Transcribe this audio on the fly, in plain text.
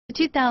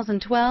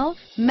2012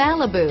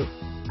 Malibu.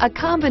 A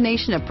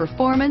combination of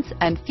performance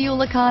and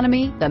fuel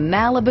economy, the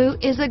Malibu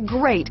is a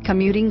great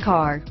commuting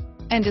car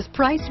and is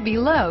priced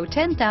below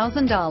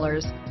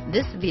 $10,000.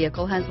 This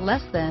vehicle has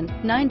less than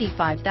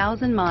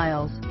 95,000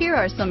 miles. Here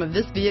are some of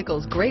this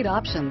vehicle's great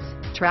options: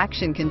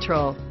 traction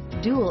control,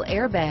 dual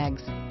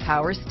airbags,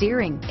 power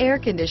steering, air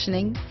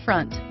conditioning,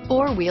 front,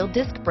 four-wheel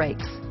disc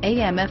brakes,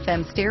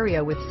 AM/FM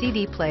stereo with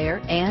CD player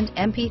and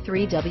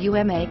MP3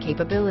 WMA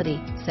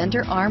capability,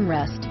 center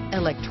armrest,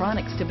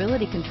 electronic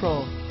stability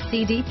control,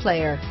 CD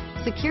player,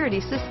 security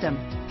system,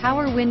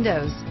 power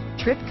windows,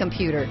 trip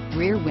computer,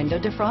 rear window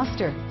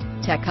defroster,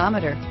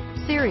 tachometer,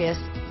 Sirius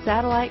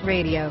satellite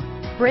radio,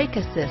 brake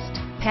assist,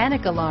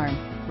 panic alarm,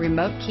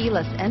 remote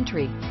keyless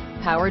entry,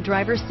 power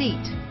driver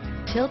seat,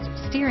 tilt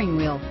steering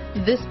wheel.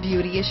 This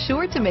beauty is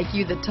sure to make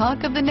you the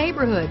talk of the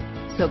neighborhood.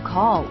 So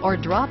call or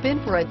drop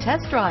in for a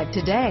test drive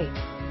today.